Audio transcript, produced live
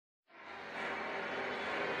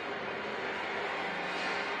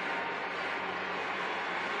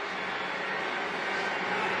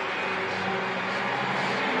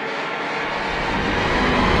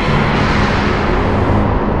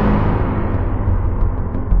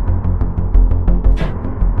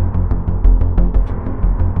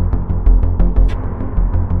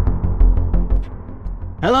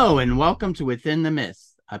Hello, and welcome to Within the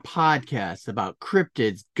Mist, a podcast about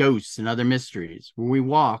cryptids, ghosts, and other mysteries, where we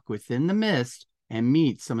walk within the mist and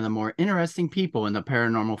meet some of the more interesting people in the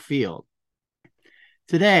paranormal field.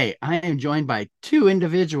 Today, I am joined by two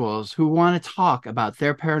individuals who want to talk about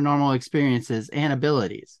their paranormal experiences and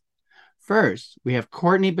abilities. First, we have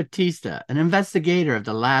Courtney Bautista, an investigator of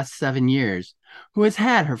the last 7 years, who has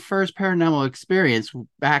had her first paranormal experience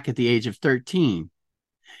back at the age of 13.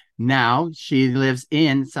 Now she lives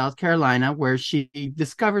in South Carolina, where she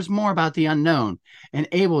discovers more about the unknown and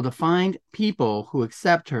able to find people who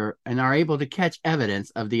accept her and are able to catch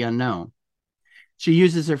evidence of the unknown. She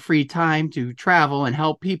uses her free time to travel and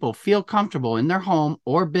help people feel comfortable in their home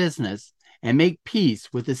or business and make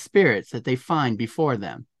peace with the spirits that they find before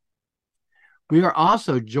them. We are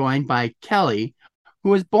also joined by Kelley, who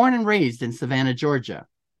was born and raised in Savannah, Georgia.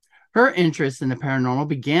 Her interest in the paranormal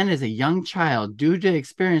began as a young child due to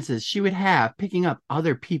experiences she would have picking up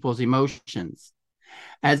other people's emotions.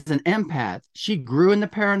 As an empath, she grew in the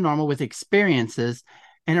paranormal with experiences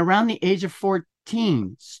and around the age of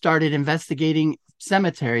 14 started investigating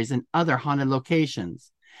cemeteries and other haunted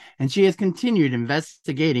locations. And she has continued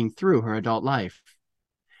investigating through her adult life.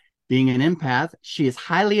 Being an empath, she is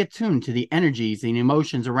highly attuned to the energies and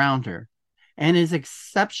emotions around her, and is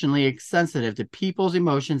exceptionally sensitive to people's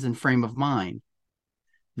emotions and frame of mind.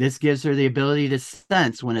 This gives her the ability to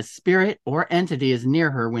sense when a spirit or entity is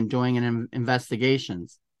near her when doing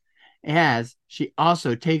investigations, as she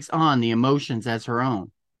also takes on the emotions as her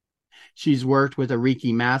own. She's worked with a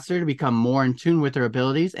Reiki master to become more in tune with her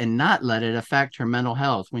abilities and not let it affect her mental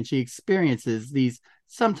health when she experiences these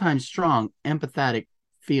sometimes strong empathetic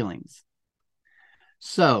feelings.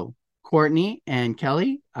 So, Courtney and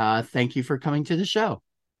Kelley, thank you for coming to the show.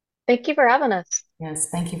 Thank you for having us. Yes,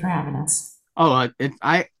 thank you for having us.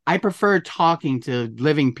 I prefer talking to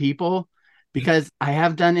living people because I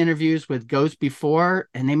have done interviews with ghosts before,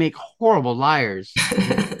 and they make horrible liars.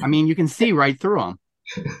 I mean, you can see right through them.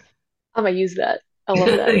 I'm gonna use that. I love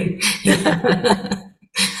that.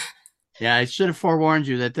 Yeah, I should have forewarned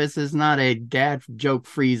you that this is not a dad joke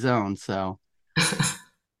free zone. So, all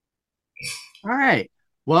right.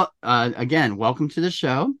 Well, again, welcome to the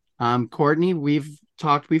show. Courtney, we've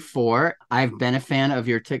talked before. I've been a fan of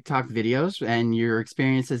your TikTok videos and your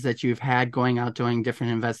experiences that you've had going out doing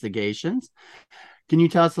different investigations. Can you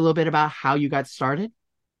tell us a little bit about how you got started?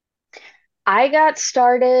 I got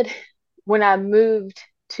started when I moved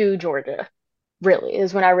to Georgia, really,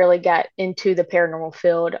 is when I really got into the paranormal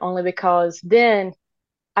field, only because then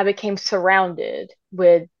I became surrounded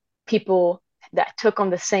with people that took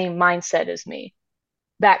on the same mindset as me.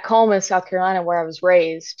 Back home in South Carolina, where I was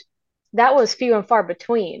raised, that was few and far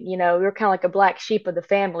between. We were kind of like a black sheep of the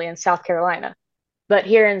family in South Carolina. But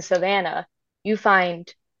here in Savannah, you find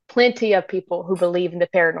plenty of people who believe in the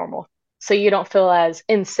paranormal. So you don't feel as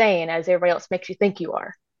insane as everybody else makes you think you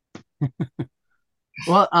are.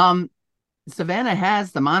 Well, Savannah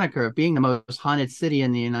has the moniker of being the most haunted city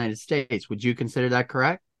in the United States. Would you consider that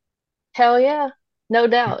correct? Hell yeah, no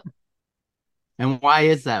doubt. And why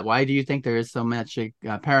is that? Why do you think there is so much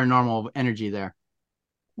paranormal energy there?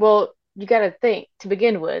 Well, you got to think to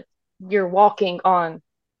begin with, you're walking on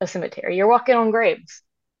a cemetery, you're walking on graves.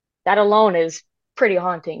 That alone is pretty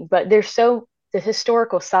haunting. But the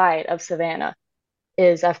historical side of Savannah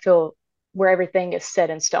is, I feel, where everything is set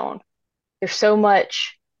in stone. There's so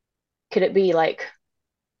much, could it be like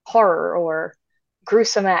horror or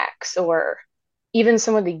gruesome acts or even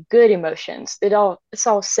some of the good emotions? It's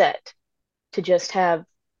all set to just have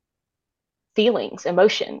feelings,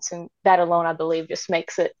 emotions, and that alone, I believe, just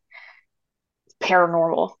makes it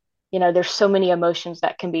paranormal. There's so many emotions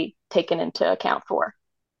that can be taken into account for.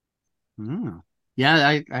 Mm.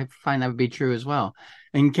 Yeah, I find that would be true as well.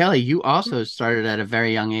 And Kelley, you also started at a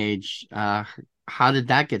very young age. How did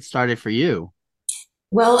that get started for you?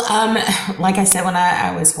 Well, like I said, when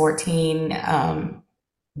I was 14,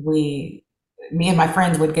 me and my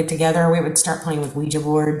friends would get together. We would start playing with Ouija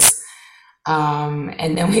boards.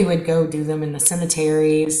 And then we would go do them in the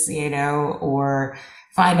cemeteries, or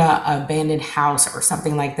find a abandoned house or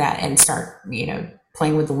something like that and start,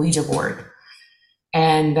 playing with the Ouija board.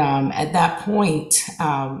 And at that point,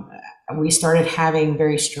 we started having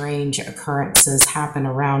very strange occurrences happen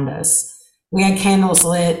around us. We had candles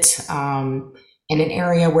lit in an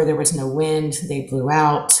area where there was no wind. They blew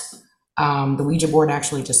out. The Ouija board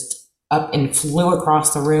actually just up and flew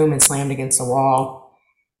across the room and slammed against the wall.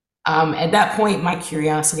 At that point, my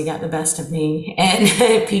curiosity got the best of me and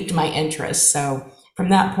it piqued my interest. So from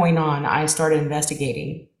that point on, I started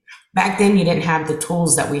investigating. Back then, you didn't have the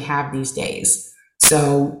tools that we have these days.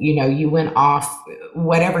 So, you went off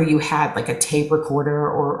whatever you had, like a tape recorder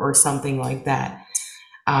or something like that,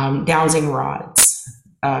 dowsing rods,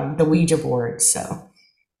 the Ouija board. So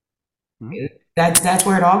that's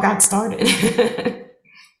where it all got started.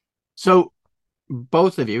 So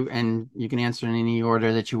both of you, and you can answer in any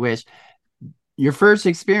order that you wish. Your first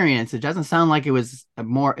experience, it doesn't sound like it was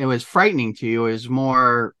frightening to you. It was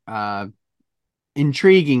more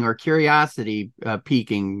intriguing or curiosity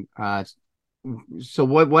piquing. So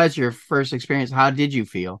what was your first experience? How did you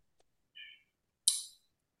feel?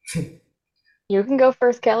 You can go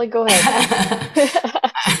first, Kelley. Go ahead.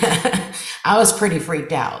 I was pretty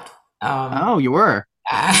freaked out. Oh, you were?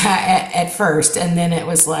 At first, and then it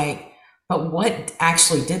was like, but what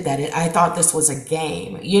actually did that? I thought this was a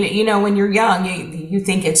game. When you're young, you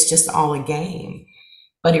think it's just all a game,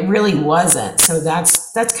 but it really wasn't. So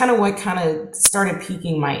that's kind of what kind of started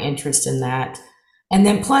piquing my interest in that. And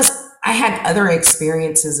then plus, I had other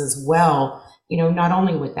experiences as well. Not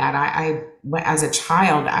only with that, I as a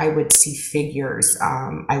child, I would see figures.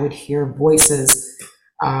 I would hear voices.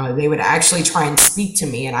 They would actually try and speak to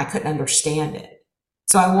me, and I couldn't understand it.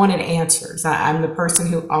 So I wanted answers. I'm the person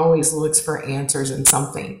who always looks for answers in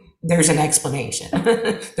something. There's an explanation.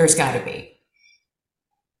 There's got to be.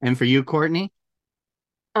 And for you, Courtney?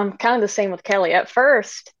 I'm kind of the same with Kelley. At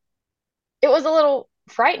first, it was a little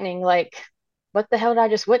frightening. Like, what the hell did I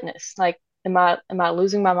just witness? Like, am I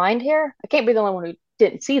losing my mind here? I can't be the only one who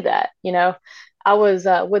didn't see that. I was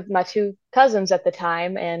with my two cousins at the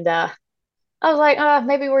time, and I was like,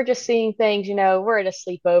 maybe we're just seeing things. We're at a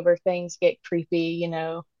sleepover. Things get creepy.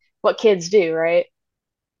 What kids do, right?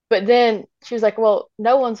 But then she was like, well,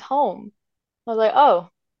 no one's home. I was like, oh,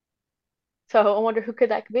 so I wonder who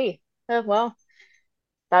could that be? Well,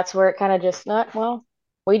 that's where it kind of just not, well,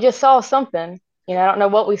 we just saw something. I don't know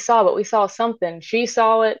what we saw, but we saw something. She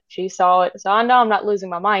saw it. She saw it. So I know I'm not losing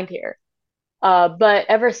my mind here. But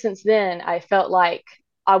ever since then, I felt like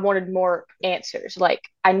I wanted more answers. Like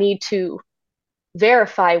I need to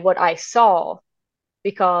verify what I saw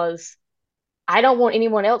because I don't want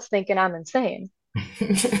anyone else thinking I'm insane.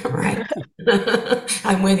 Right.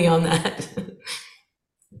 I'm with you on that.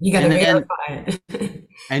 You got to verify it.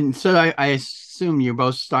 And so I assume you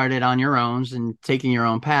both started on your own and taking your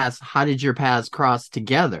own paths. How did your paths cross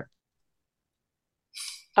together?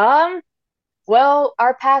 Well,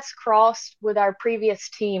 our paths crossed with our previous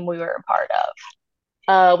team we were a part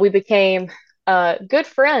of. We became good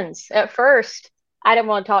friends. At first, I didn't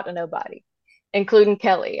want to talk to nobody, including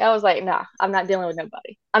Kelley. I was like, nah, I'm not dealing with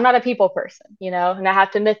nobody. I'm not a people person, and I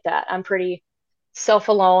have to admit that. I'm pretty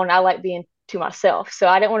self-alone. I like being to myself. So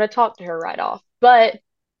I didn't want to talk to her right off. But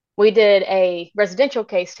we did a residential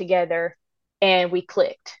case together and we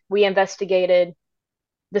clicked. We investigated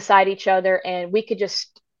beside each other and we could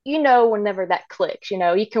just, whenever that clicks,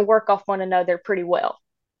 you can work off one another pretty well.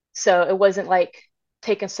 So it wasn't like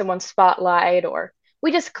taking someone's spotlight or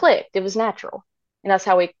we just clicked. It was natural. And that's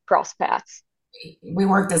how we crossed paths. We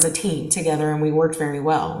worked as a team together and we worked very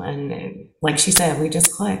well. And like she said, we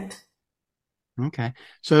just clicked. Okay.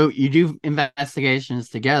 So you do investigations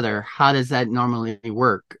together. How does that normally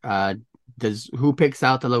work? Who picks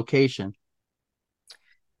out the location?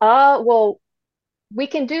 Well, we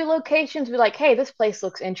can do locations, be like, hey, this place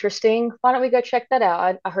looks interesting. Why don't we go check that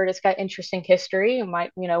out? I heard it's got interesting history. You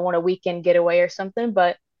might, want a weekend getaway or something,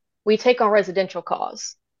 but we take on residential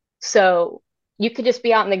calls. So you could just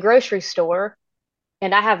be out in the grocery store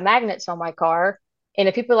and I have magnets on my car. And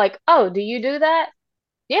if people are like, oh, do you do that?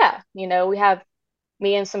 Yeah. We have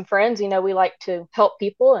me and some friends, we like to help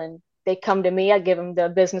people and they come to me. I give them the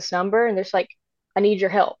business number and they're just like, I need your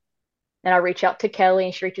help. And I reach out to Kelley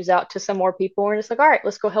and she reaches out to some more people and it's like, all right,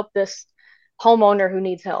 let's go help this homeowner who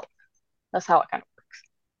needs help. That's how it kind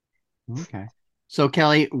of works. Okay. So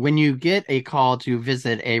Kelley, when you get a call to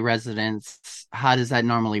visit a residence, how does that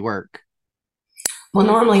normally work? Well,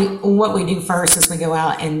 normally what we do first is we go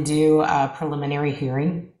out and do a preliminary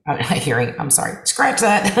hearing. I'm sorry, scratch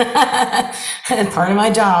that. Part of my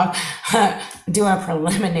job. Do a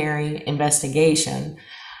preliminary investigation.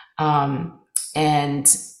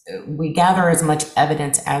 And we gather as much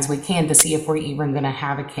evidence as we can to see if we're even going to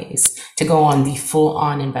have a case to go on the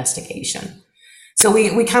full-on investigation. So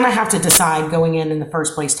we kind of have to decide going in the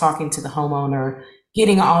first place, talking to the homeowner,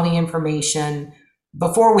 getting all the information.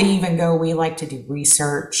 Before we even go, we like to do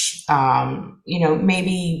research.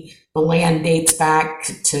 Maybe the land dates back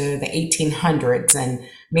to the 1800s and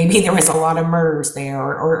maybe there was a lot of murders there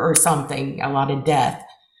or something, a lot of death.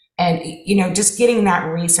 And, just getting that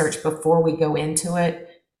research before we go into it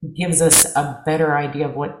gives us a better idea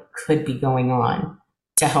of what could be going on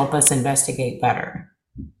to help us investigate better.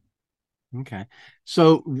 Okay.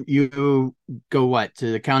 So you go what,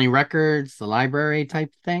 to the county records, the library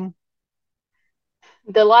type thing?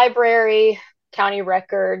 The library, county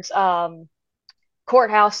records,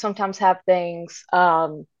 courthouse sometimes have things.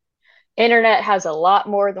 Internet has a lot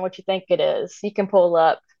more than what you think it is. You can pull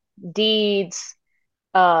up deeds,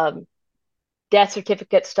 um, death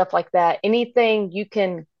certificates, stuff like that. Anything you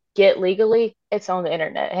can get legally, it's on the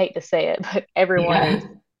internet. I hate to say it, but everyone Yeah. is,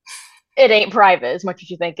 it ain't private as much as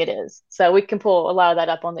you think it is. So we can pull a lot of that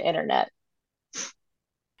up on the internet.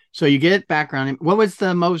 So you get background. What was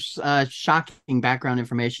the most shocking background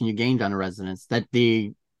information you gained on a residence that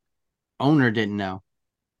the owner didn't know?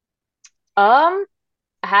 Um,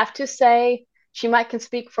 I have to say, she might can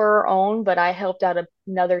speak for her own, but I helped out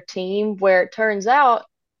another team where it turns out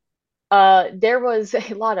there was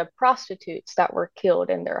a lot of prostitutes that were killed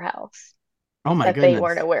in their house Oh my that they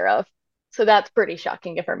weren't goodness. aware of. So that's pretty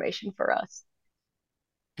shocking information for us.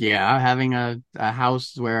 Yeah, having a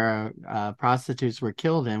house where prostitutes were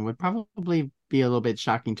killed in would probably be a little bit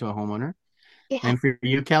shocking to a homeowner. Yeah. And for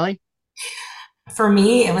you, Kelley? For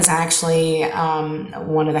me, it was actually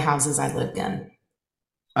one of the houses I lived in.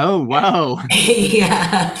 Oh, wow.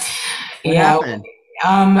 Yeah. What Yeah. happened?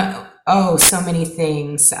 Oh, so many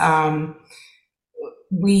things.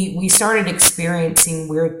 We started experiencing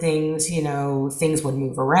weird things. Things would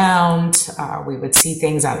move around. We would see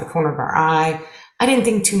things out of the corner of our eye. I didn't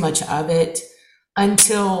think too much of it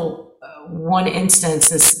until one instance.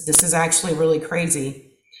 This is actually really crazy.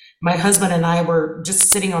 My husband and I were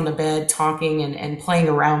just sitting on the bed talking and playing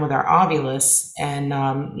around with our Ovilus and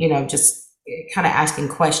just kind of asking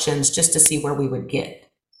questions just to see where we would get.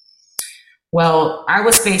 Well, I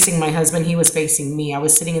was facing my husband, he was facing me. I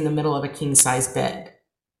was sitting in the middle of a king size bed.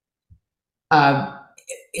 Uh,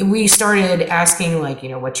 we started asking, like,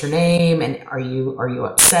 what's your name, and are you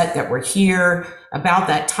upset that we're here? About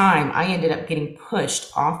that time, I ended up getting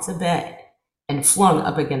pushed off the bed and flung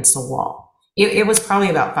up against the wall. It was probably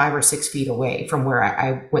about 5 or 6 feet away from where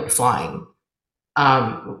I went flying.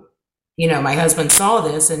 Um, my husband saw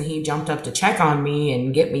this and he jumped up to check on me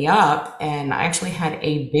and get me up. And I actually had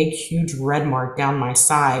a big, huge red mark down my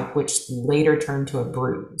side, which later turned to a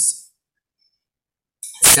bruise.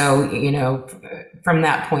 So, from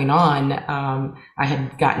that point on, I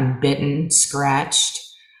had gotten bitten, scratched,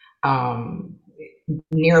 um,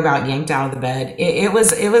 near about yanked out of the bed. It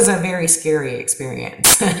was a very scary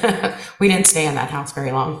experience. We didn't stay in that house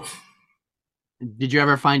very long. Did you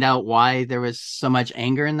ever find out why there was so much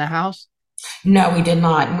anger in the house? No, we did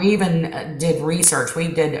not. And we even did research. We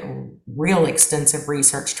did real extensive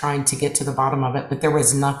research trying to get to the bottom of it, but there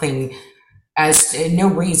was nothing no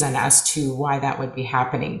reason as to why that would be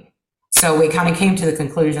happening. So we kind of came to the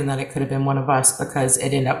conclusion that it could have been one of us because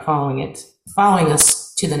it ended up following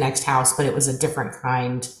us to the next house, but it was a different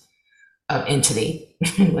kind of entity.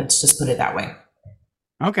 Let's just put it that way.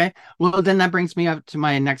 Okay. Well, then that brings me up to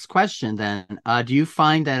my next question then. Do you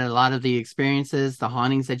find that a lot of the experiences, the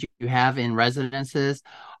hauntings that you have in residences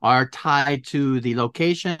are tied to the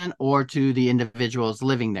location or to the individuals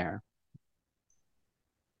living there?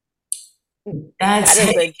 That That's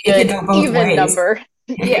is a it could good go both even ways. number.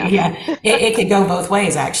 Yeah. Yeah, it could go both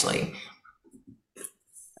ways actually.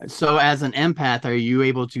 So as an empath, are you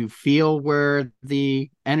able to feel where the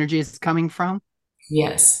energy is coming from?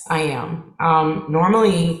 Yes, I am.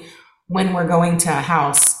 Normally, when we're going to a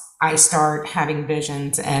house, I start having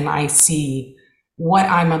visions and I see what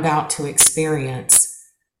I'm about to experience.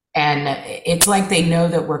 And it's like they know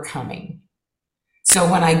that we're coming.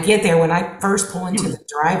 So when I get there, when I first pull into the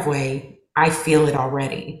driveway, I feel it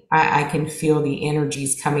already. I can feel the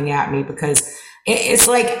energies coming at me because it's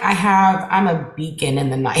like I'm a beacon in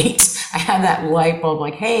the night. I have that light bulb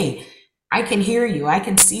like, hey, I can hear you. I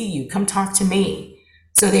can see you. Come talk to me.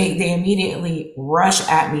 So they immediately rush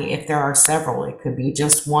at me if there are several. It could be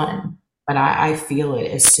just one, but I feel it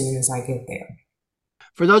as soon as I get there.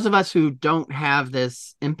 For those of us who don't have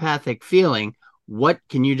this empathic feeling, what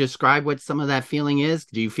can you describe what some of that feeling is?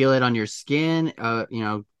 Do you feel it on your skin,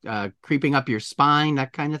 creeping up your spine,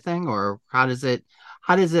 that kind of thing? Or how does it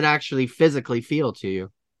actually physically feel to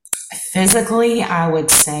you? Physically, I would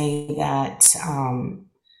say that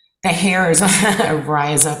the hairs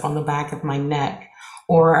rise up on the back of my neck,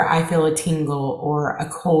 or I feel a tingle or a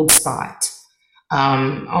cold spot,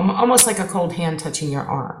 almost like a cold hand touching your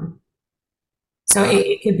arm. So Uh,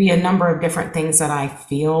 it could be a number of different things that I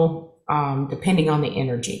feel, depending on the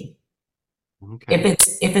energy. If okay.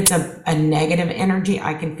 it's a negative energy,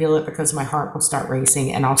 I can feel it because my heart will start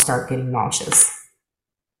racing and I'll start getting nauseous.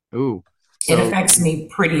 Ooh. It So affects me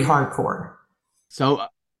pretty hardcore. so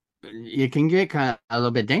it can get kind of a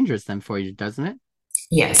little bit dangerous then for you, doesn't it?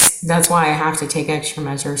 Yes, that's why I have to take extra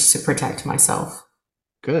measures to protect myself.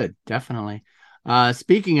 Good, definitely.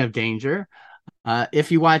 Speaking of danger,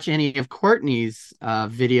 if you watch any of Courtney's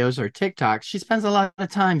videos or TikToks, she spends a lot of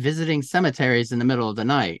time visiting cemeteries in the middle of the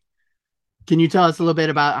night. Can you tell us a little bit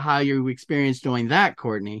about how you experienced doing that,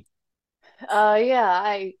 Courtney?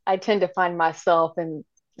 Yeah, I tend to find myself in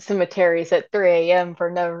cemeteries at 3 a.m. for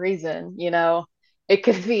no reason, you know. It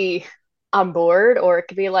could be I'm bored, or it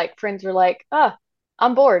could be like friends are like, "Ah,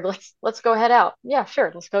 I'm bored. Let's go head out." Yeah,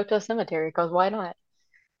 sure. Let's go to a cemetery because why not?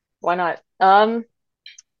 Why not?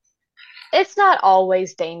 It's not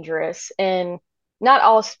always dangerous, and not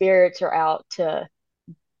all spirits are out to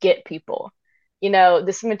get people. You know,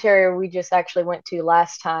 the cemetery we just actually went to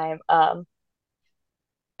last time,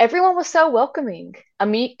 everyone was so welcoming. I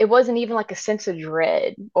mean, it wasn't even like a sense of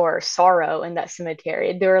dread or sorrow in that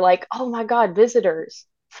cemetery. They were like, "Oh my God, visitors,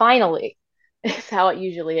 finally." It's how it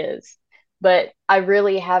usually is. But I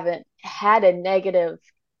really haven't had a negative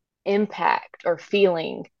impact or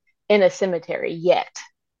feeling in a cemetery yet.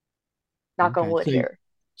 Knock on Okay, wood here.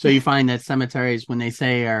 so you find that cemeteries, when they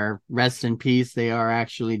say are rest in peace, they are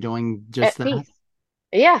actually doing just At that. peace.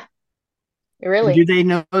 Yeah, And do really. they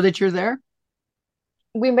know that you're there?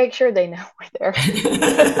 We make sure they know we're there.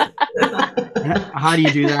 And how do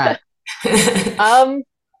you do that? um,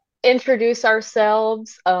 Introduce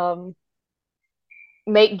ourselves,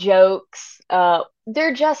 make jokes.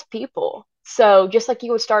 They're just people. So just like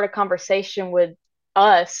you would start a conversation with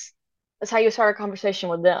us, that's how you start a conversation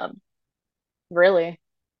with them, really.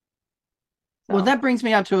 Well, So, that brings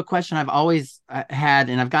me up to a question I've always had,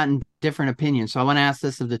 and I've gotten different opinions. So I want to ask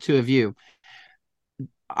this of the two of you.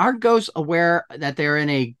 Are ghosts aware that they're in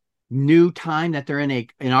a new time, that they're in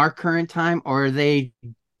our current time, or are they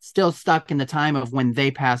still stuck in the time of when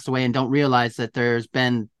they passed away and don't realize that there's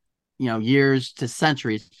been, years to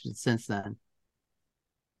centuries since then?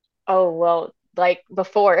 oh, well, like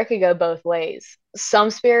before, it could go both ways. Some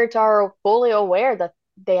spirits are fully aware that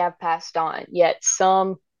they have passed on, yet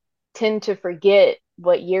some tend to forget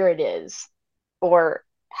what year it is or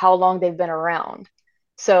how long they've been around.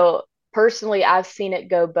 So personally, I've seen it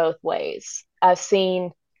go both ways. I've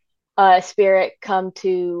seen a spirit come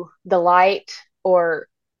to the light or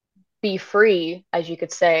be free, as you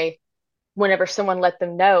could say, whenever someone let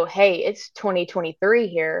them know, hey, it's 2023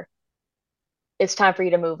 here. It's time for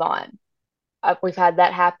you to move on. We've had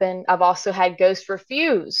that happen. I've also had ghosts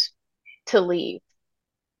refuse to leave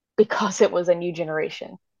because it was a new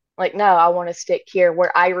generation. Like, no, I want to stick here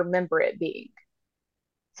where I remember it being.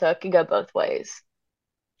 So it can go both ways.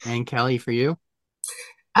 And Kelley, for you?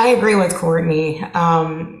 I agree with Courtney,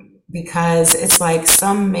 because it's like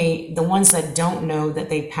the ones that don't know that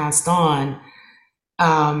they passed on,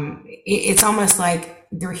 it's almost like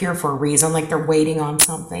they're here for a reason, like they're waiting on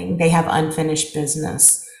something. They have unfinished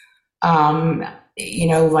business. Um,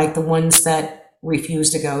 like the ones that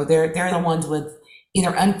refuse to go, they're the ones with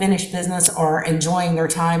either unfinished business or enjoying their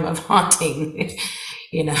time of haunting.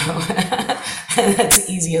 you know, that's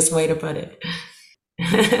the easiest way to put it.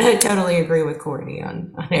 I totally agree with Courtney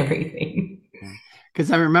on everything.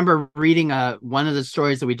 Because I remember reading one of the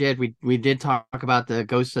stories that we did talk about the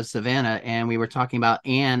ghost of Savannah, and we were talking about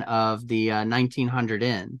Anne of the 1900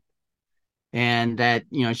 Inn, and that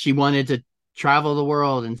she wanted to travel the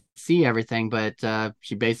world and see everything, but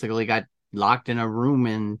she basically got locked in a room,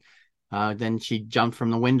 and then she jumped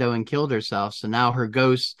from the window and killed herself. So now her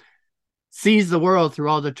ghost sees the world through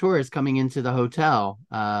all the tourists coming into the hotel.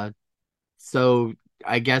 So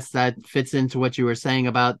I guess that fits into what you were saying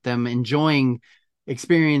about them enjoying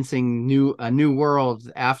experiencing a new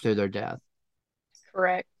world after their death.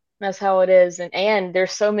 Correct. That's how it is. And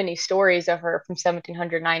there's so many stories of her from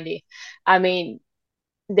 1790. I mean,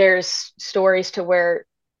 there's stories to where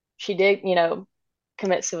she did,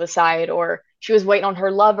 commit suicide, or she was waiting on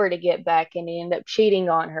her lover to get back and he ended up cheating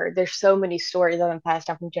on her. There's so many stories that have been passed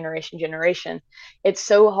down from generation to generation. It's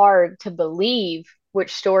so hard to believe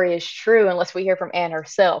which story is true unless we hear from Anne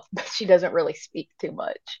herself, but she doesn't really speak too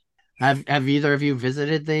much. Have either of you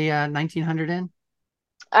visited the 1900 Inn?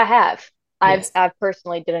 I have. Yes. I've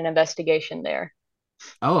personally did an investigation there.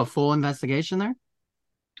 Oh, a full investigation there?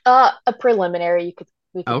 A preliminary,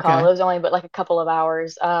 we could call it. Okay. It was only but like a couple of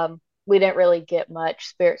hours. We didn't really get much.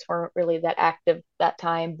 Spirits weren't really that active that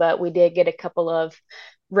time, but we did get a couple of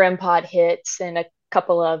REM pod hits and a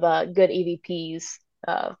couple of good EVPs.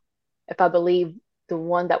 If I believe the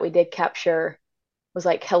one that we did capture was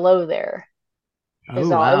like "Hello there" Oh,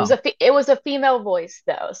 is all. wow. It was a female voice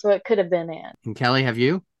though, so it could have been Anne. And Kelley, have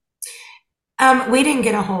you? We didn't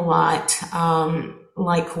get a whole lot.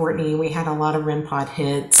 Like Courtney, we had a lot of REM pod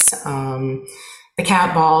hits. The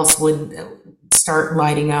cat balls start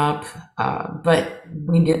lighting up, but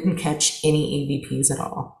we didn't catch any EVPs at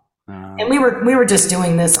all. And we were just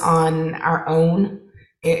doing this on our own.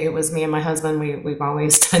 It was me and my husband. We've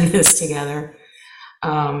always done this together.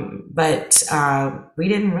 But we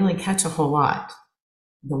didn't really catch a whole lot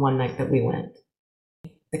the one night that we went.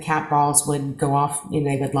 The cat balls would go off and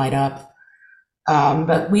they would light up.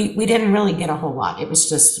 But we didn't really get a whole lot. It was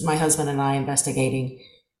just my husband and I investigating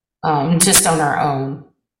just on our own.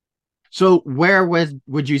 So where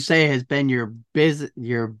would you say has been your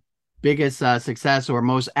biggest success or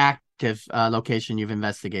most active location you've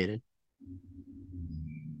investigated?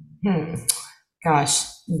 Gosh,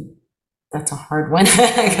 that's a hard one.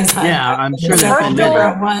 I'm sure there's been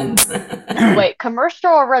different ones. Wait,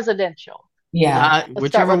 commercial or residential? Yeah,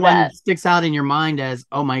 whichever one sticks out in your mind as,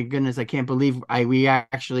 oh my goodness, I can't believe we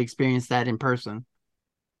actually experienced that in person.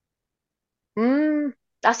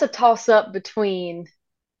 That's a toss up between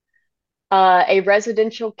a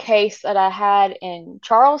residential case that I had in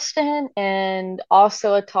Charleston and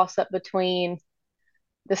also a toss up between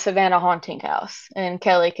the Savannah haunting house, and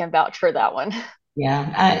Kelley can vouch for that one.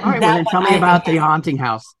 Yeah. All right, well, then tell me about the haunting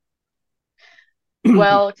house.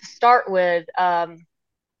 Well, to start with,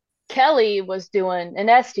 Kelley was doing an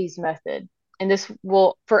Estes method, and this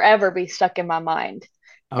will forever be stuck in my mind.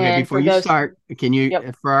 Okay, and before you start, can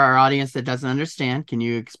you, for our audience that doesn't understand, can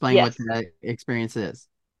you explain what the experience is?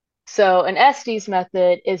 So an Estes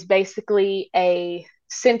method is basically a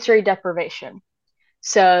sensory deprivation.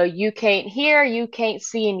 So you can't hear, you can't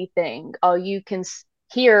see anything. All you can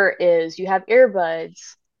hear is you have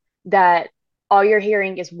earbuds that all you're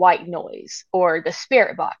hearing is white noise, or the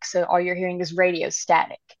spirit box. So all you're hearing is radio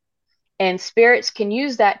static. And spirits can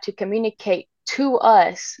use that to communicate to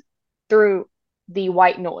us through the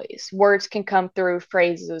white noise. Words can come through,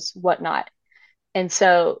 phrases, whatnot. And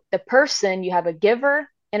so the person, you have a giver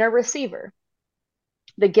and a receiver.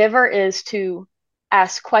 The giver is to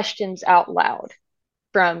ask questions out loud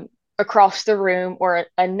from across the room or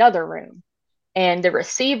another room. And the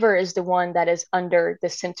receiver is the one that is under the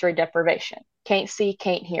sensory deprivation. Can't see,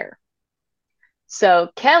 can't hear. So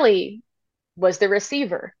Kelley was the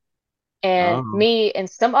receiver. And me and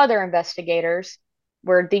some other investigators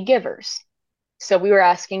were the givers. So we were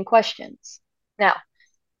asking questions. Now,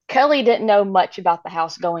 Kelley didn't know much about the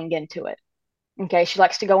house going into it. Okay, she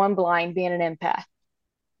likes to go in blind, being an empath.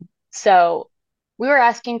 So we were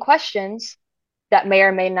asking questions that may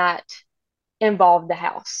or may not involve the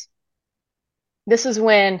house. This is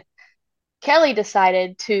when Kelley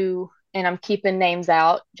decided to, and I'm keeping names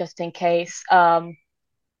out just in case,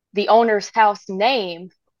 the owner's house name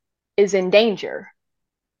is in danger.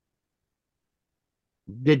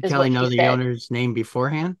 Did Kelley know the owner's name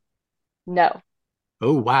beforehand? No.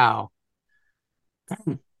 Oh, wow.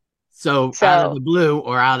 So out of the blue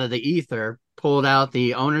or out of the ether, pulled out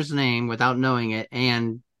the owner's name without knowing it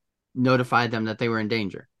and notified them that they were in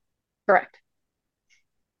danger. Correct.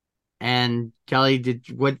 And Kelley,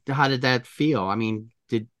 how did that feel? I mean,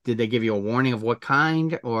 did they give you a warning of what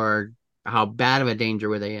kind, or how bad of a danger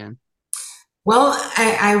were they in? Well,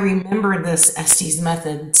 I remember this Estes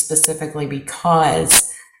method specifically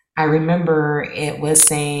because I remember it was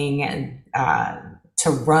saying to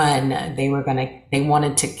run. They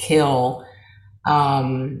wanted to kill.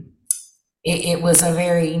 It was a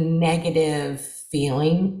very negative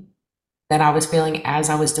feeling that I was feeling as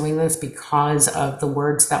I was doing this because of the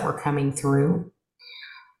words that were coming through.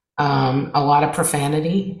 A lot of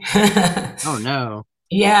profanity. Oh, no.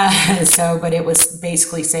 Yeah, but it was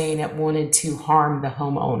basically saying it wanted to harm the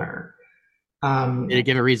homeowner. Did it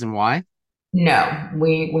give a reason why? No,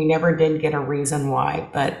 we never did get a reason why,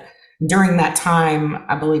 but during that time,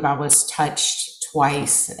 I believe I was touched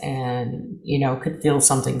twice and, could feel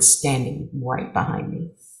something standing right behind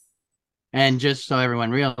me. And just so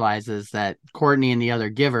everyone realizes that Courtney and the other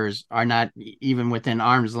givers are not even within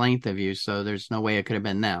arm's length of you, so there's no way it could have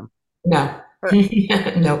been them. No.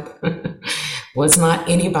 Nope. Was not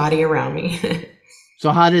anybody around me.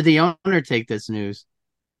 So how did the owner take this news?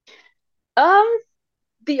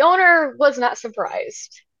 The owner was not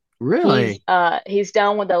surprised. Really? He's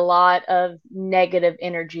done with a lot of negative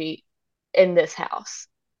energy in this house.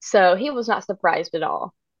 So he was not surprised at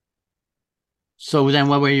all. So then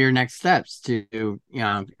what were your next steps to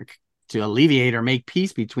alleviate or make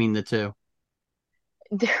peace between the two?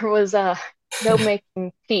 There was no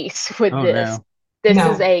making peace with this. No. This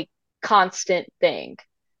is a constant thing.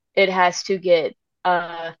 It has to get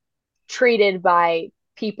treated by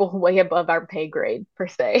people way above our pay grade, per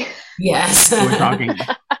se. Yes. So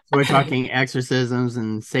we're talking exorcisms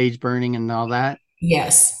and sage burning and all that?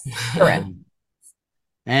 Yes. Correct.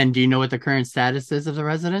 And do you know what the current status is of the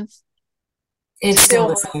residents? It's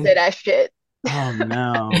still Still the haunted same. as shit. Oh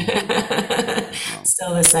no. Oh.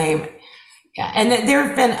 Still the same. Yeah, and there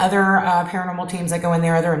have been other paranormal teams that go in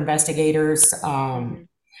there, other investigators. Mhm.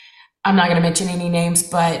 I'm not going to mention any names,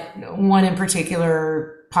 but one in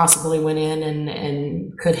particular possibly went in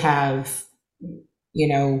and could have, you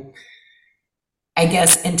know, I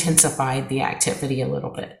guess intensified the activity a little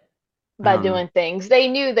bit. By Um, doing things they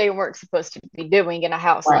knew they weren't supposed to be doing in a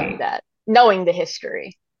house like Right. that, knowing the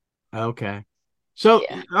history. okay. So,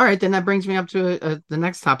 Yeah. all right, then that brings me up to the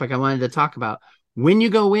next topic I wanted to talk about. When you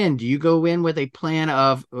go in, do you go in with a plan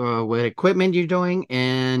of what equipment you're doing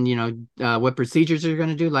and, what procedures you're going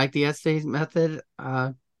to do, like the essay method?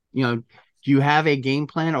 Do you have a game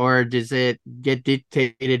plan or does it get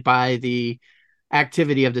dictated by the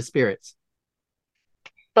activity of the spirits?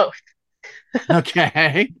 Both.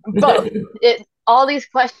 Okay. Both. It all these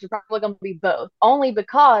questions are probably going to be both, only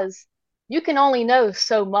because you can only know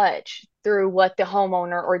so much through what the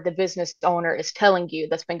homeowner or the business owner is telling you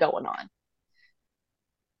that's been going on.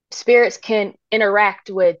 Spirits can interact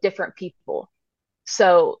with different people,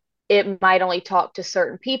 so it might only talk to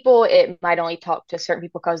certain people. It might only talk to certain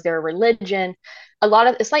people because they're a religion. A lot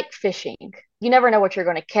of it's like fishing. You never know what you're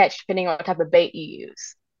going to catch depending on what type of bait you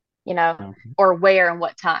use, you know, Okay. or where and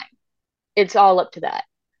what time. It's all up to that.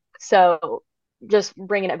 So just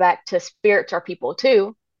bringing it back to spirits are people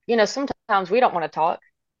too. Sometimes we don't want to talk.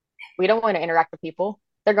 We don't want to interact with people.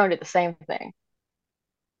 They're going to do the same thing.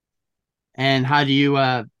 And how do you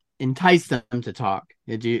entice them to talk?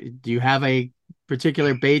 Do you have a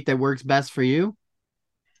particular bait that works best for you?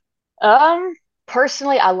 Um,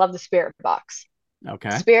 Personally, I love the spirit box.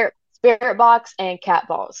 Okay. Spirit box and cat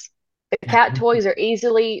balls. The cat toys are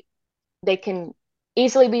they can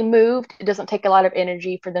easily be moved. It doesn't take a lot of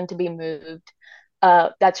energy for them to be moved.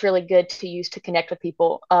 That's really good to use to connect with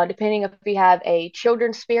people. Depending if we have a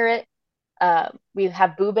children's spirit, we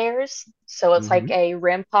have Boo Bears. So it's like Hmm. a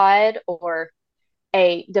REM pod or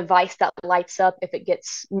a device that lights up if it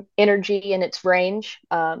gets energy in its range.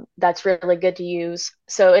 That's really good to use.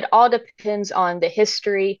 So it all depends on the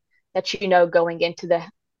history that you know going into the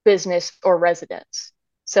business or residence.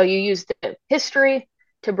 So you use the history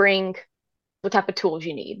to bring what type of tools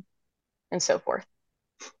you need and so forth.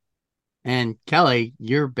 And Kelley,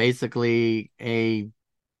 you're basically a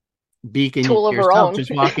beacon Tool of her yourself own.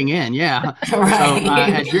 just walking in. Yeah. So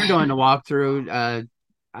Right. as you're doing the walkthrough,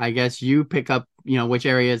 I guess you pick up, which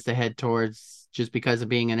areas to head towards just because of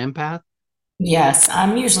being an empath. Yes,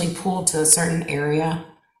 I'm usually pulled to a certain area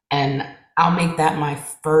and I'll make that my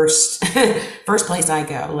first first place I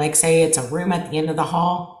go. Like say it's a room at the end of the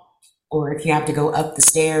hall or if you have to go up the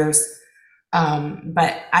stairs.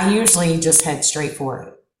 But I usually just head straight for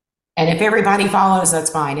it. And if everybody follows, that's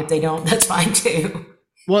fine. If they don't, that's fine too.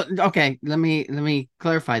 Well, okay, let me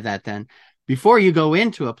clarify that then. Before you go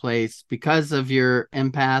into a place, because of your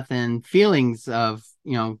empath and feelings of,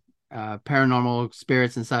 paranormal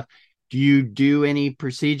spirits and stuff, do you do any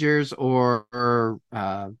procedures or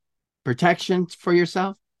protections for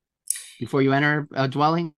yourself before you enter a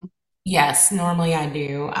dwelling? Yes, normally I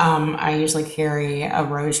do. I usually carry a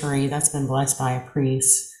rosary that's been blessed by a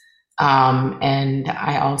priest. And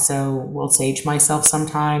I also will sage myself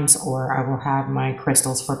sometimes, or I will have my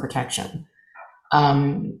crystals for protection.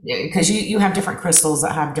 Because you have different crystals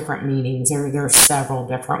that have different meanings. There are several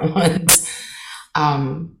different ones.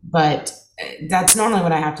 But that's normally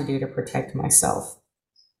what I have to do to protect myself.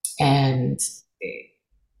 And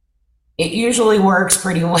it usually works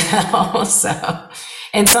pretty well. So,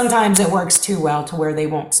 and sometimes it works too well to where they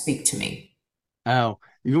won't speak to me. Oh,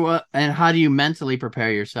 and how do you mentally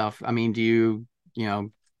prepare yourself? I mean, do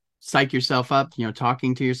you psych yourself up,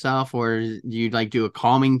 talking to yourself, or do you like do a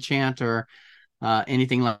calming chant or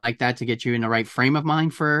anything like that to get you in the right frame of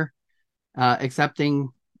mind for accepting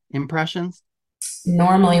impressions?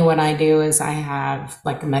 Normally, what I do is I have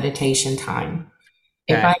like a meditation time.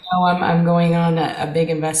 If I Okay. know I'm going on a big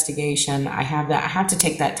investigation, I have to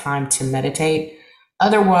take that time to meditate.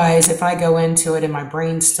 Otherwise, if I go into it and my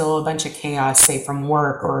brain's still a bunch of chaos, say from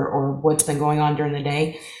work or what's been going on during the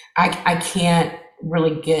day, I can't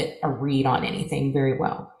really get a read on anything very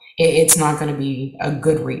well. It's not going to be a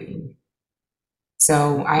good reading.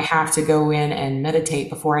 So I have to go in and meditate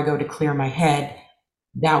before I go to clear my head.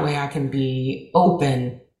 That way I can be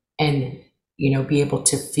open and, be able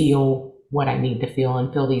to feel what I need to feel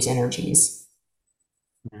and feel these energies.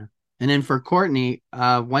 Yeah. And then for Courtney,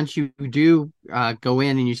 once you do go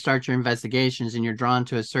in and you start your investigations and you're drawn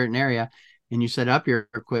to a certain area and you set up your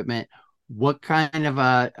equipment, what kind of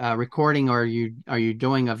a recording are you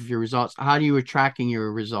doing of your results? How do you tracking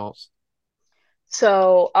your results?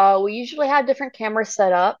 So we usually have different cameras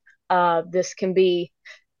set up. This can be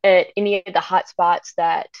at any of the hot spots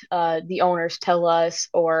that the owners tell us,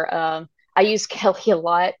 or I use Kelley a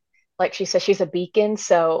lot. Like she says, she's a beacon,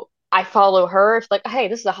 so I follow her. It's like, hey,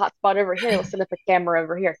 this is a hot spot over here. Let's set up a camera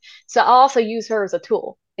over here. So I also use her as a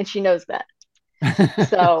tool, and she knows that.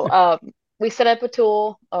 So we set up a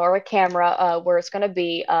tool or a camera where it's going to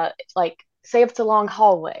be like, say, if it's a long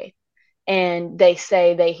hallway and they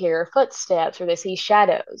say they hear footsteps or they see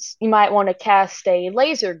shadows, you might want to cast a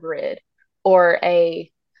laser grid or a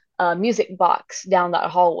music box down that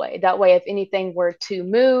hallway. That way, if anything were to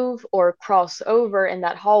move or cross over in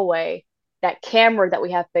that hallway, that camera that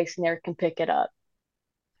we have facing there can pick it up.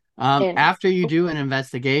 And After you do an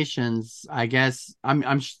investigations, I guess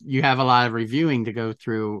you have a lot of reviewing to go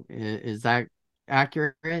through. Is that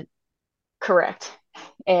accurate? correct.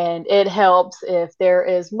 And it helps if there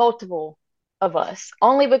is multiple of us,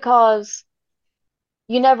 only because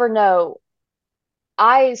you never know.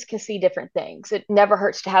 Eyes can see different things. It never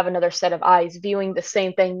hurts to have another set of eyes viewing the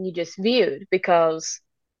same thing you just viewed, because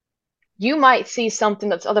you might see something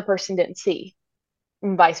that the other person didn't see,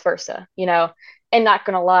 and vice versa, you know. And not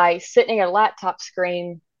gonna lie, sitting at a laptop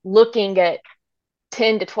screen looking at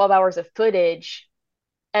 10 to 12 hours of footage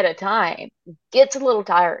at a time gets a little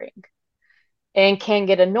tiring and can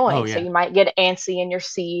get Oh annoying. So yeah. you might get antsy in your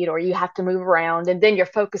seat, or you have to move around, and then your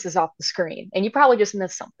focus is off the screen and you probably just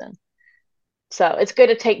missed something. So it's good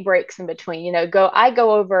to take breaks in between. I go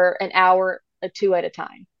over an hour or two at a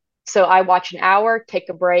time. So I watch an hour, take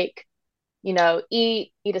a break, eat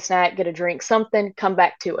a snack, get a drink, something, come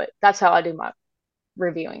back to it. That's how I do my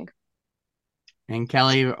reviewing. And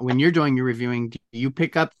Kelley, when you're doing your reviewing, do you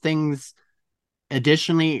pick up things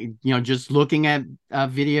additionally, just looking at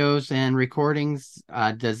videos and recordings?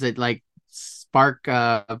 Does it like spark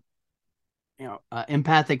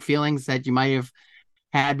empathic feelings that you might have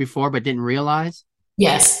had before but didn't realize?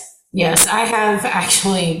 Yes, I have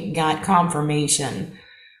actually got confirmation.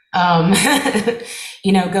 Um,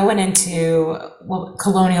 going into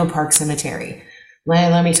Colonial Park Cemetery.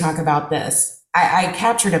 Let me talk about this. I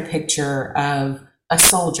captured a picture of a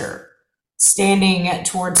soldier standing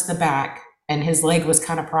towards the back, and his leg was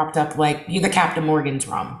kind of propped up like the Captain Morgan's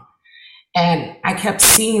rum. And I kept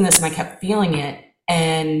seeing this and I kept feeling it.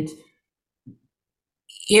 And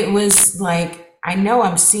it was like, I know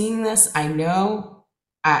I'm seeing this. I know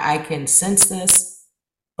I can sense this,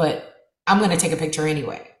 but I'm going to take a picture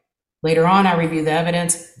anyway. Later on, I reviewed the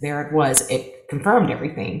evidence. There it was. It confirmed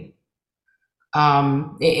everything.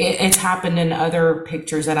 It's happened in other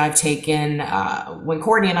pictures that I've taken when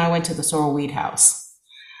Courtney and I went to the Sorrel Weed House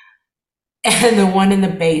and the one in the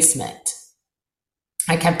basement.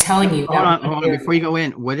 I kept telling you. Hold on. Before you go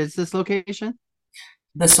in, what is this location?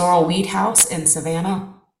 The Sorrel Weed House in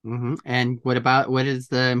Savannah. Mm-hmm. And what is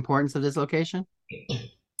the importance of this location?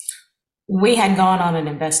 We had gone on an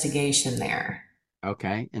investigation there.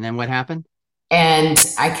 Okay. And then what happened? And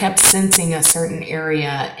I kept sensing a certain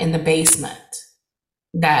area in the basement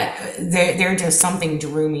that there just something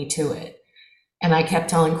drew me to it. And I kept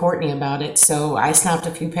telling Courtney about it. So I snapped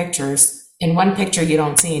a few pictures. In one picture, you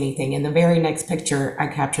don't see anything. In the very next picture, I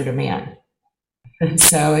captured a man.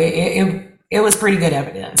 So it was pretty good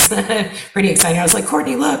evidence. Pretty exciting. I was like,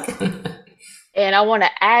 Courtney, look. And I want to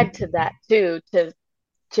add to that too, to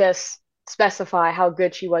just specify how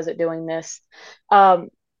good she was at doing this.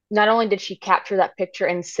 Not only did she capture that picture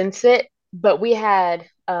and sense it, but we had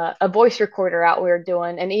a voice recorder out. We were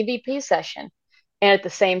doing an EVP session. And at the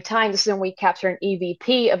same time, this is when we capture an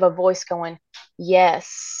EVP of a voice going,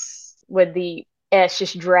 yes, with the S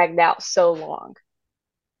just dragged out so long.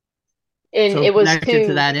 And so it was connected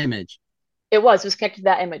to that image. It was connected to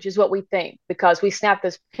that image, is what we think, because we snapped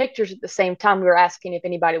those pictures at the same time. We were asking if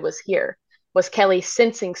anybody was here. Was Kelley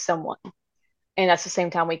sensing someone? And that's the same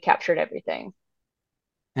time we captured everything.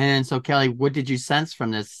 And so, Kelley, what did you sense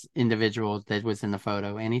from this individual that was in the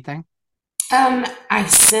photo? Anything? I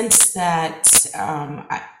sensed that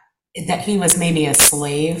that he was maybe a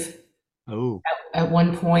slave. Oh, at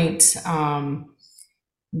one point,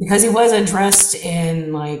 because he wasn't dressed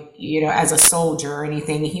in as a soldier or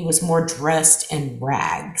anything. He was more dressed in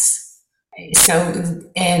rags. So,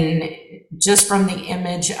 and just from the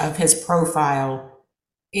image of his profile,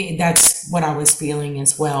 that's what I was feeling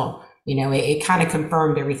as well. It kind of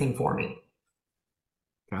confirmed everything for me.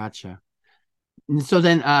 gotcha. And so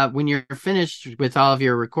then when you're finished with all of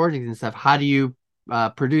your recordings and stuff, how do you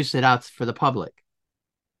produce it out for the public?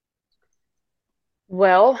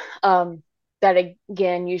 Well, that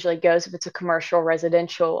again usually goes if it's a commercial,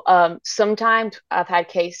 residential. Sometimes I've had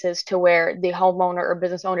cases to where the homeowner or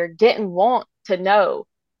business owner didn't want to know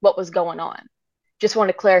what was going on, just want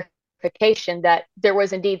to clarify verification that there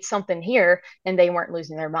was indeed something here and they weren't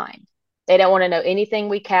losing their mind. They don't want to know anything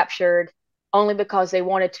we captured only because they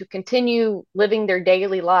wanted to continue living their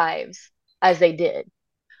daily lives as they did.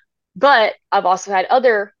 But I've also had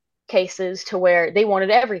other cases to where they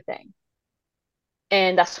wanted everything.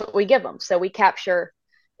 And that's what we give them. So we capture,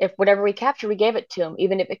 if whatever we capture, we gave it to them,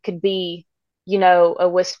 even if it could be, a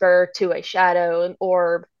whisper to a shadow, an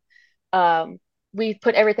orb. We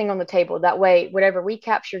put everything on the table. That way, whatever we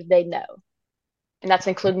captured, they know. And that's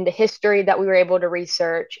including the history that we were able to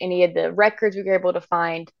research, any of the records we were able to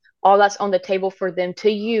find. All that's on the table for them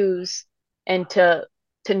to use and to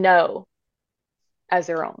know as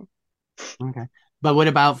their own. Okay. But what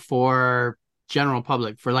about for general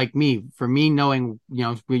public, for like me, for me knowing,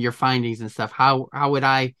 your findings and stuff, how would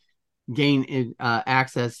I gain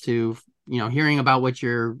access to, hearing about what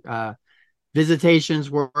your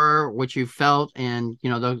visitations were, what you felt, and,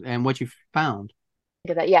 and what you found?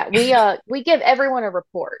 That, yeah, we give everyone a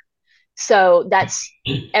report. So that's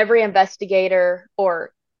every investigator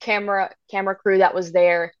or camera crew that was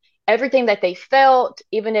there, everything that they felt,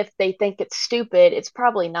 even if they think it's stupid, it's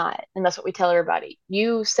probably not. And that's what we tell everybody.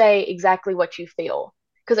 You say exactly what you feel,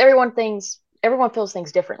 because everyone feels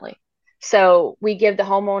things differently. So we give the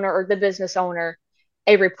homeowner or the business owner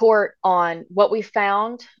a report on what we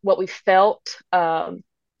found, what we felt,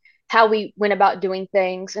 how we went about doing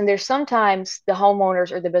things. And there's sometimes the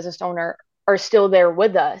homeowners or the business owner are still there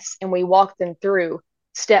with us, and we walk them through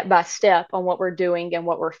step by step on what we're doing and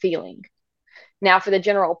what we're feeling. Now, for the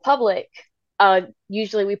general public,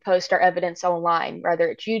 usually we post our evidence online, whether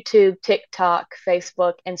it's YouTube, TikTok,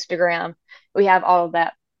 Facebook, Instagram. We have all of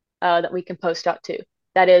that that we can post out to.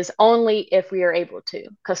 That is only if we are able to,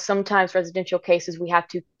 because sometimes residential cases we have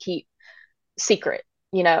to keep secret.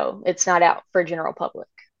 It's not out for general public.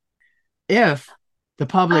 If the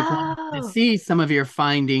public wanted to see some of your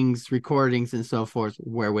findings, recordings, and so forth,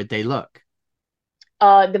 where would they look?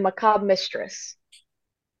 The Macabre Mistress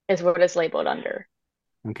is what it's labeled under.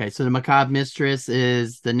 Okay, so the Macabre Mistress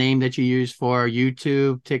is the name that you use for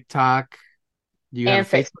YouTube, TikTok. Do you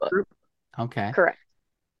have a Facebook group? Okay. Correct.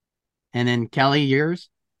 And then Kelley, yours?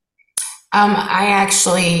 I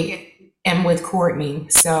actually am with Courtney,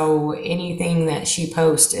 so anything that she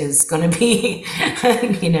posts is going to be,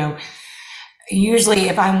 usually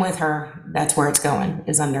if I'm with her, that's where it's going,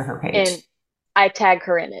 is under her page. And I tag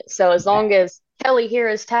her in it. So as long as Kelley here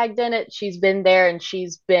is tagged in it, she's been there and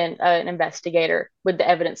she's been an investigator with the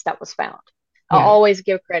evidence that was found. I'll always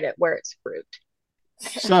give credit where it's proved.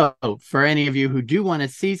 So for any of you who do want to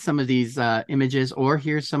see some of these images or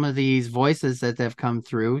hear some of these voices that have come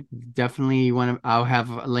through, definitely I'll have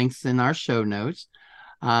links in our show notes.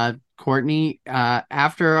 Courtney,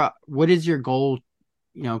 what is your goal,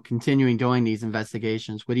 continuing doing these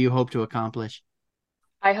investigations? What do you hope to accomplish?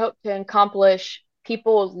 I hope to accomplish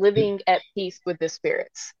people living at peace with the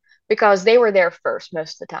spirits, because they were there first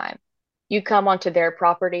most of the time. You come onto their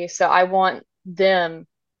property, so I want them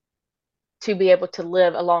to be able to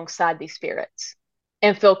live alongside these spirits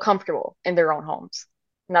and feel comfortable in their own homes.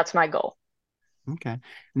 And that's my goal. Okay.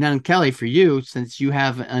 And then Kelley, for you, since you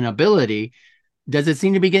have an ability, does it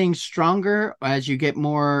seem to be getting stronger as you get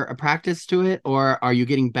more practice to it, or are you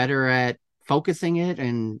getting better at focusing it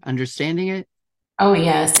and understanding it? Oh,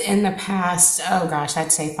 yes. In the past,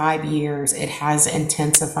 I'd say 5 years, it has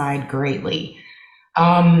intensified greatly.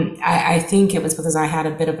 I think it was because I had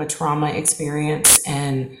a bit of a trauma experience,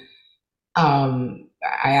 and I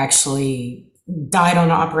actually died on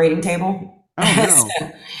an operating table. Oh, no.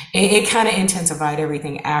 So it kind of intensified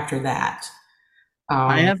everything after that.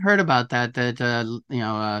 I have heard about that,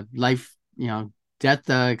 life, death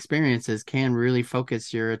experiences can really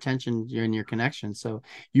focus your attention and your connection. So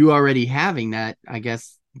you already having that, I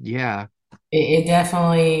guess, yeah. It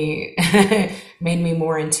definitely made me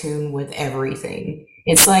more in tune with everything.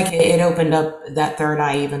 It's like it opened up that third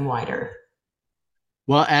eye even wider.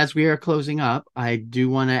 Well, as we are closing up, I do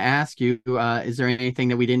want to ask you, is there anything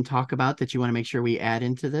that we didn't talk about that you want to make sure we add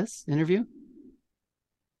into this interview?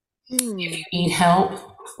 If you need help,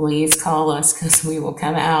 please call us, because we will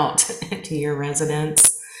come out to your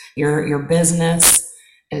residence, your business.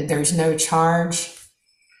 There's no charge.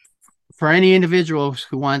 For any individual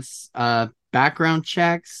who wants background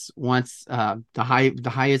checks, wants the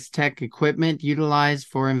highest tech equipment utilized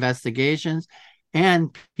for investigations,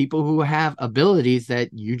 and people who have abilities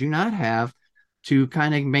that you do not have to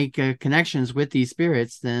kind of make connections with these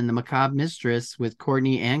spirits, then the Macabre Mistress with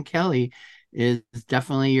Courtney and Kelley is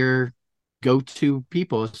definitely your go-to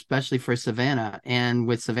people, especially for Savannah. And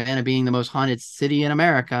with Savannah being the most haunted city in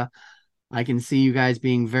America, I can see you guys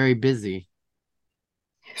being very busy.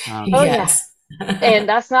 Oh, yes. And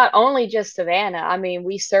that's not only just Savannah. I mean,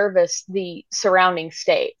 we service the surrounding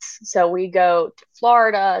states. So we go to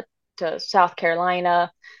Florida, to South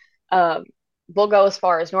Carolina. Um, we'll go as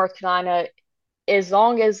far as North Carolina. As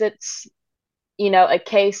long as it's, a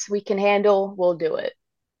case we can handle, we'll do it.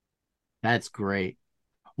 That's great.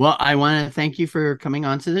 Well, I want to thank you for coming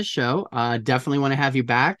on to the show. Definitely want to have you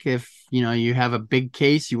back. If you have a big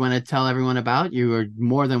case you want to tell everyone about, you are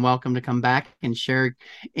more than welcome to come back and share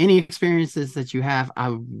any experiences that you have.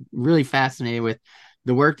 I'm really fascinated with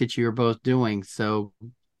the work that you are both doing. So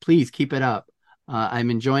please keep it up. I'm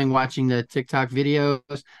enjoying watching the TikTok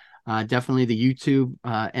videos, definitely the YouTube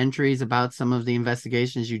entries about some of the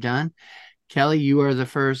investigations you've done. Kelley, you are the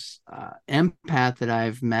first empath that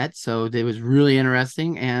I've met, so it was really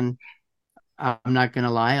interesting, and I'm not going to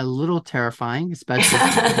lie, a little terrifying, especially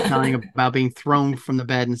telling about being thrown from the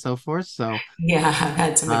bed and so forth. So Yeah, I've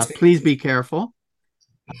had some please experiences. be careful.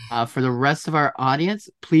 For the rest of our audience,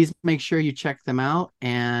 please make sure you check them out,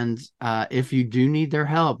 and if you do need their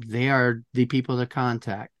help, they are the people to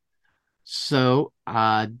contact. So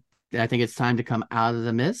I think it's time to come out of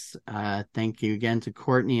the mist. Thank you again to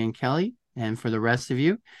Courtney and Kelley, and for the rest of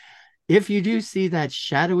you. If you do see that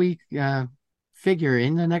shadowy figure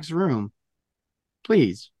in the next room,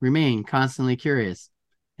 please remain constantly curious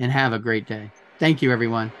and have a great day. Thank you,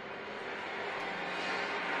 everyone.